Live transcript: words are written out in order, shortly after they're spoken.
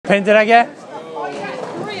pin did I get?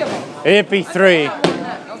 3 of them. It'd be 3. I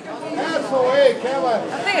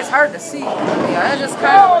think it's hard to see. Yeah, it's just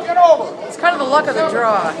kind of, it's kind of the luck of the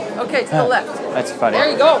draw. Okay, to the left. That's funny.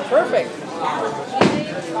 There you go. Perfect.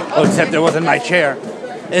 Oh, except it wasn't my chair.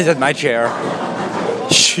 It isn't my chair.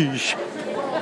 Sheesh.